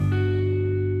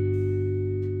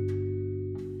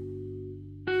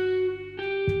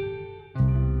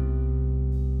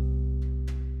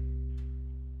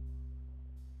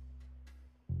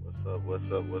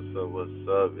What's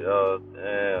up, y'all?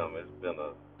 Damn, it's been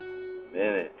a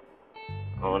minute.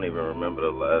 I don't even remember the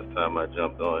last time I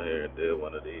jumped on here and did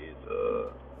one of these.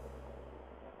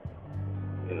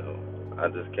 You know, I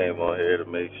just came on here to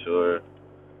make sure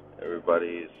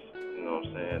everybody's,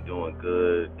 doing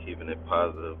good, keeping it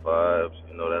positive vibes.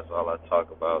 That's all I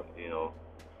talk about.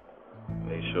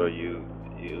 Make sure you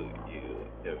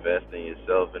invest in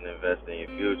yourself and invest in your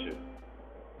future.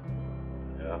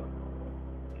 Yeah.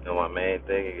 My main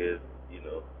thing is, you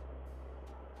know,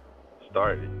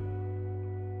 start it.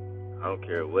 I don't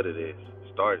care what it is.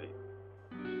 Start it.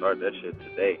 Start that shit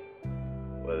today.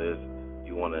 Whether it's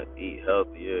you want to eat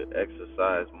healthier,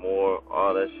 exercise more,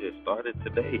 all that shit, start it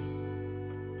today.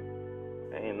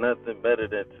 Ain't nothing better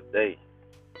than today.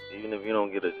 Even if you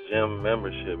don't get a gym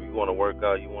membership, you want to work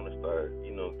out, you want to start,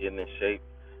 getting in shape,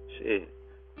 shit.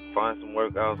 Find some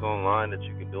workouts online that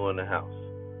you can do in the house.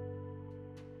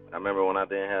 I remember when I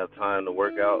didn't have time to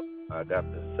work out, I got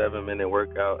the 7-minute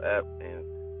workout app, and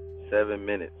 7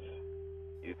 minutes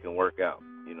you can work out.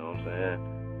 You know what I'm saying?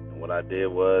 And what I did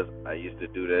was I used to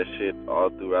do that shit all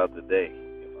throughout the day.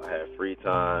 If I had free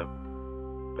time,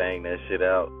 bang that shit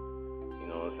out. You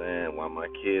know what I'm saying? While my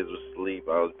kids were asleep,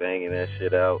 I was banging that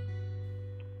shit out.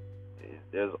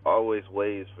 There's always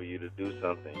ways for you to do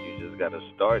something. You just got to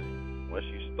start it. Once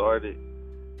you start it,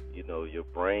 your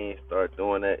brain start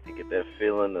doing that. You get that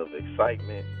feeling of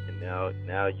excitement, and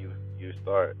now you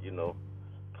start,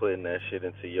 putting that shit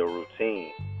into your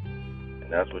routine.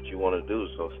 And that's what you want to do,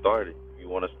 so start it. If you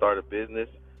want to start a business,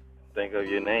 think of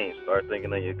your name. Start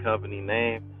thinking of your company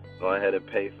name. Go ahead and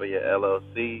pay for your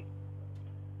LLC.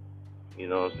 You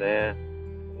know what I'm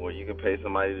saying? Or you can pay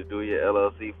somebody to do your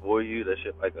LLC for you. That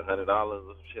shit like $100 or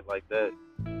some shit like that.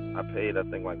 I paid, I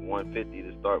think, like $150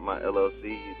 to start my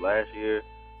LLC last year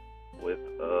with,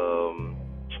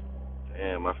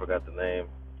 I forgot the name.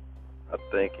 I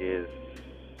think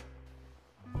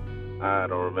I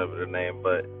don't remember the name,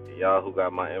 but y'all who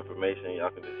got my information,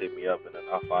 y'all can just hit me up and then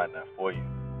I'll find that for you.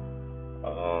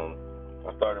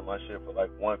 I started my shit for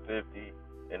like $150,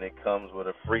 and it comes with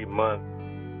a free month.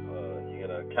 You get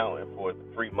an accountant for the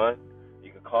free month.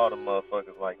 You can call the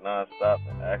motherfuckers like nonstop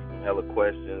and ask them hella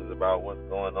questions about what's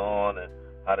going on and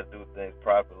how to do things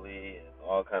properly and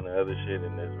all kind of other shit,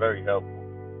 and it's very helpful.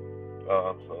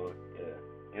 So yeah,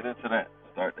 get into that.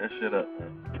 Start that shit up,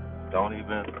 man. Don't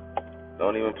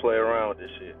even play around with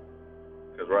this shit.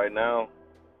 Cause right now,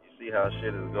 you see how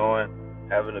shit is going.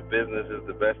 Having a business is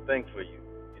the best thing for you.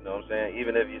 You know what I'm saying?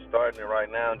 Even if you're starting it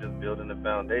right now and just building the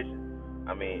foundation.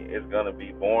 I mean, it's gonna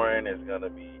be boring. It's gonna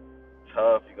be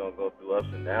tough. You're gonna go through ups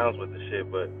and downs with the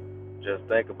shit. But just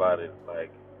think about it.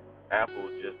 Like, Apple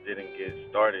just didn't get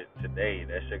started today.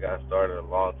 That shit got started a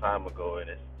long time ago, and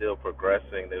it's still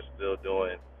progressing. They're still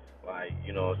doing, like,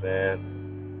 you know what I'm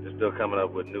saying? They're still coming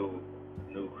up with new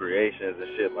creations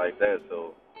and shit like that.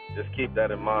 So just keep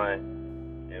that in mind.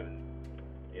 And,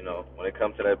 when it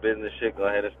comes to that business shit, go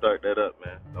ahead and start that up,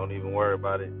 man. Don't even worry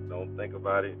about it. Don't think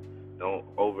about it. Don't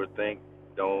overthink.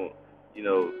 Don't,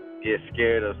 get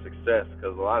scared of success.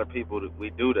 Because a lot of people, we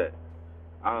do that.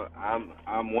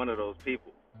 I'm one of those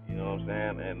people. You know what I'm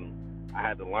saying? And I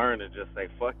had to learn to just say,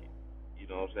 fuck it. You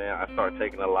know what I'm saying? I started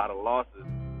taking a lot of losses,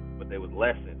 but they was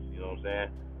lessons. You know what I'm saying?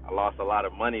 I lost a lot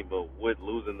of money, but with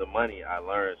losing the money, I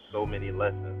learned so many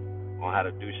lessons on how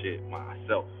to do shit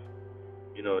myself.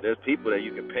 There's people that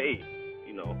you can pay,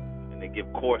 and they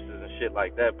give courses and shit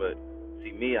like that, but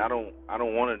see me, I don't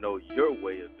want to know your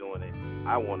way of doing it.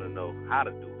 I want to know how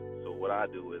to do it. So what I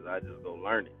do is I just go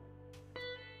learn it.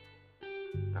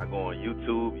 I go on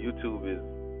YouTube. YouTube is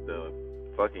the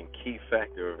fucking key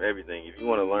factor of everything. If you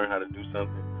want to learn how to do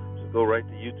something, just go right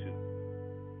to YouTube.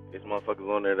 There's motherfuckers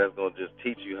on there that's going to just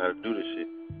teach you how to do this shit.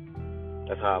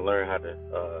 That's how I learned how to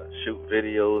shoot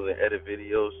videos and edit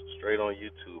videos straight on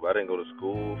YouTube. I didn't go to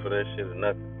school for that shit or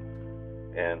nothing.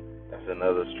 And that's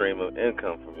another stream of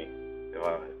income for me. If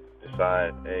I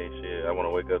decide, hey, shit, I want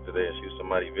to wake up today and shoot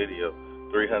somebody video,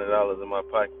 $300 in my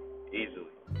pocket, easily.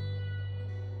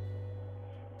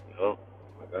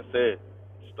 Like I said,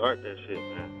 start that shit,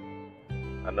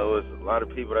 man. I know there's a lot of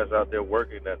people that's out there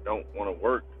working that don't want to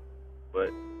work,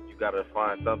 but you got to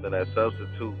find something that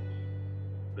substitutes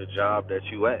the job that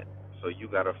you at. So you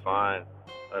got to find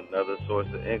another source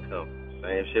of income.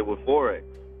 Same shit with Forex.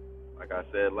 Like I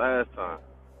said last time,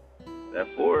 that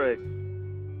Forex,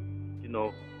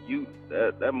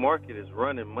 that market is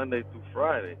running Monday through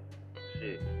Friday.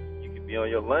 Shit, you could be on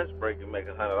your lunch break and make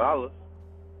 $100.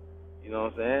 You know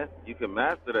what I'm saying? You can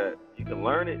master that. You can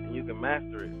learn it and you can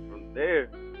master it. From there,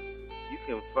 you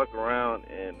can fuck around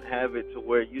and have it to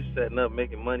where you setting up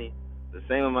making money the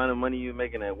same amount of money you're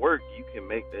making at work, you can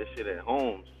make that shit at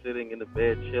home, sitting in the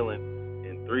bed chilling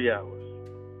in 3 hours.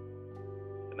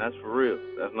 And that's for real.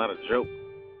 That's not a joke.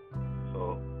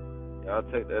 So y'all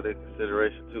take that into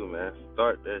consideration too, man.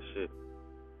 Start that shit.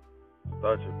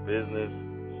 Start your business.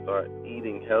 Start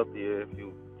eating healthier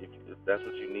if that's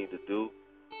what you need to do.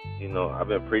 You know, I've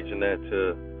been preaching that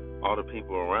to all the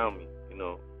people around me. You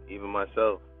know, even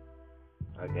myself.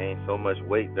 I gained so much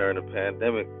weight during the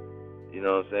pandemic. You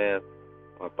know what I'm saying?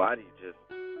 My body just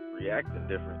reacting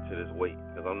different to this weight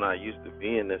because I'm not used to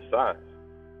being this size.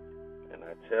 And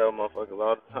I tell motherfuckers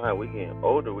all the time, we getting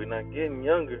older, we're not getting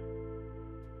younger.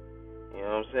 You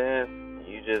know what I'm saying?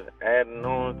 You just adding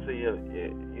on to you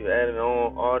adding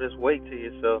on all this weight to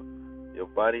yourself. Your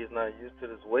body is not used to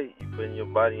this weight. You putting your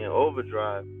body in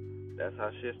overdrive. That's how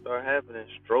shit start happening,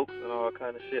 strokes and all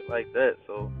kind of shit like that.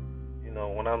 So, you know,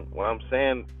 when I'm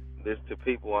saying this to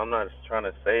people, I'm not trying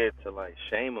to say it to like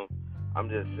shame them. I'm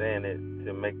just saying it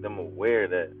to make them aware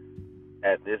that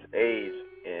at this age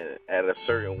and at a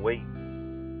certain weight,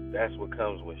 that's what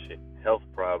comes with shit. Health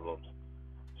problems,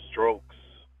 strokes,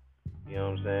 you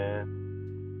know what I'm saying?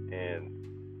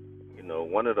 And, you know,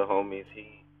 one of the homies,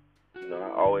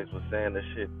 I always was saying this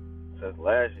shit since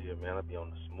last year, man. I be on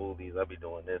the smoothies, I be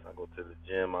doing this, I go to the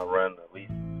gym, I run at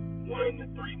least 1 to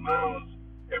 3 miles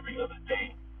every other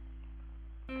day.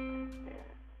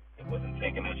 It wasn't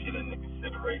taking that shit into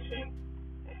consideration.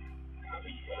 Now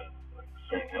he has like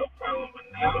certain health problems, but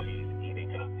now he's eating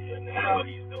healthier. Now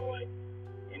he's doing,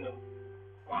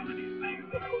 all of these things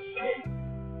that I was saying.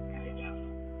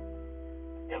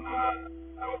 And I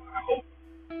hope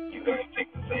you guys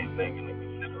take the same thing into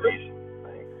consideration.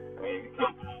 Like, I mean, if you're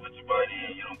comfortable with your body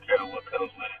and you don't care what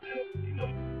comes with it,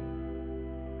 then,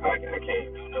 I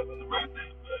can't do nothing about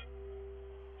that. But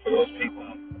for those people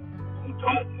who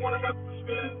don't want to have to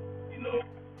spend,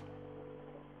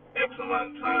 X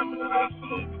amount of time in the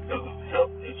hospital because of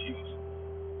health issues,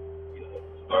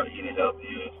 start eating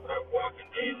healthier, start walking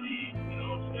daily,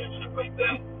 shit like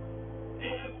that,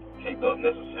 and take those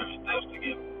necessary steps to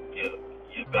get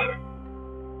better,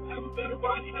 have a better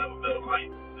body, have a better life,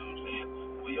 you know what I'm saying?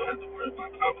 We don't have to worry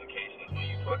about complications when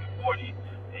you fucking 40,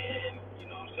 and,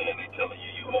 they telling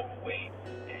you overweight,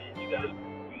 and you gotta,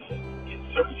 get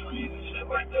surgeries and shit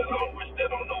like that. I don't wish that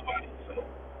on nobody, so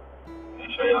make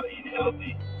sure y'all eat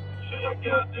healthy, make sure y'all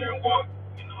get out there and walk,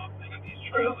 they got these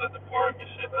trails at the park and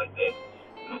shit like that.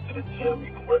 Go to the gym,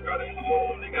 you can work out at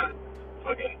home, they got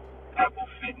fucking Apple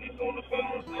Fitness on the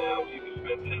phones now. You can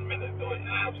spend 10 minutes doing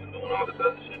apps and doing all this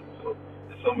other shit. So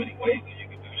there's so many ways that you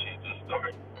can do shit. Just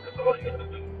start. That's all you gotta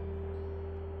do.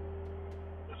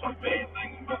 That's my main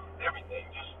thing about everything.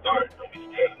 Just start. Don't be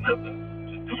scared of nothing.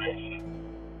 Just do that shit.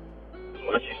 Because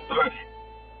once you start it,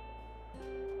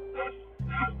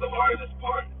 that's the hardest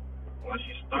part. Once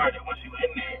you start it, once you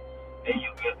in there, then you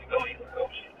good to go. You're like, oh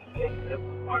shit, this ain't as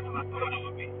hard as I thought it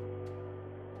would be.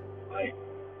 Like,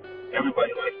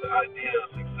 everybody likes the idea of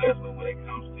success, but when it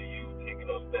comes to you taking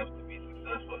those steps to be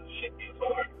successful, shit gets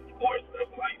hard. Of course,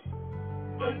 that's life.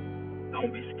 But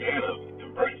don't be scared of it.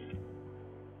 Embrace it.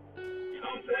 You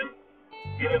know what I'm saying?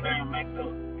 Get in there and make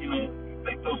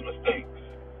those mistakes.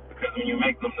 Because when you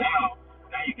make them now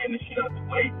you're getting the shit out the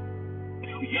way.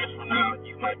 2 years from now,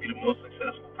 you might be the most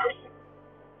successful person.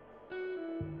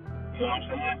 You know what I'm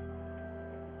saying?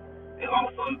 And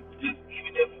also, just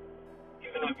even if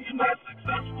you're not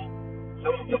successful,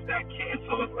 some of us got kids,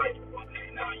 so it's like, okay,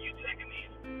 now you're taking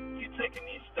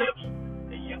these steps,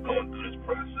 and you're going through this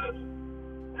process.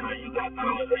 Now you got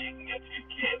knowledge that you can get to your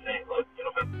kids. Hey, look, you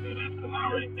don't have to do this because I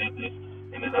already did this,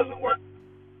 and it doesn't work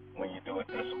when you do it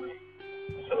this way.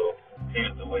 So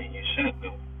here's the way you should do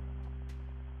it.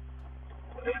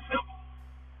 It's simple.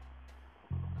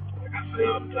 Like I say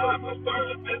all the time, I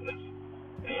started a business,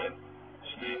 and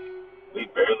shit, we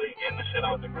barely getting the shit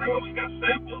out the ground. We got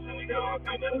samples and we got all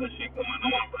kind of other shit going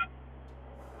on, but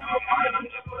in my mind, I'm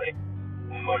just like,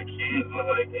 when my kids are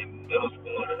like in middle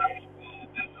school and high school,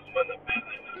 this is when the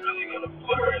business is really gonna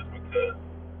flourish because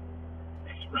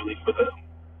it's really for them.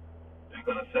 They're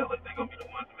gonna sell it. They're gonna be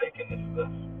the ones making this stuff.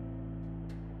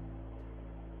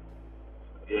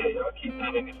 So yeah, y'all keep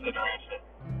that in consideration.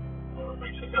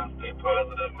 Make sure y'all stay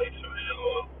positive. Make sure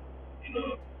y'all,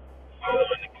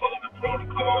 following the COVID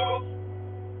protocols.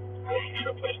 I ain't here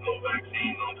to push no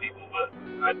vaccines on people, but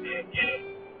I did get it,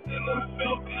 and I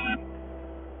felt good.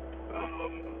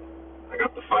 I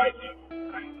got the Pfizer.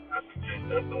 I suggest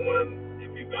that's the one. If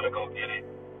you're gonna go get it,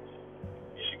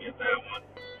 you should get that one.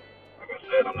 Like I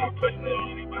said, I'm not pushing it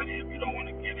on anybody. If you don't want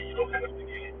to get it, you don't have to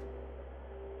get it.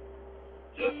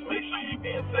 Just make sure you're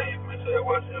being safe. Make sure you're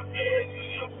washing your hands,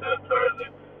 using your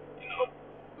sanitizer,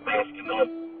 masking up,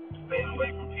 staying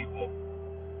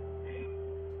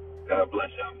God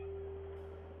bless y'all.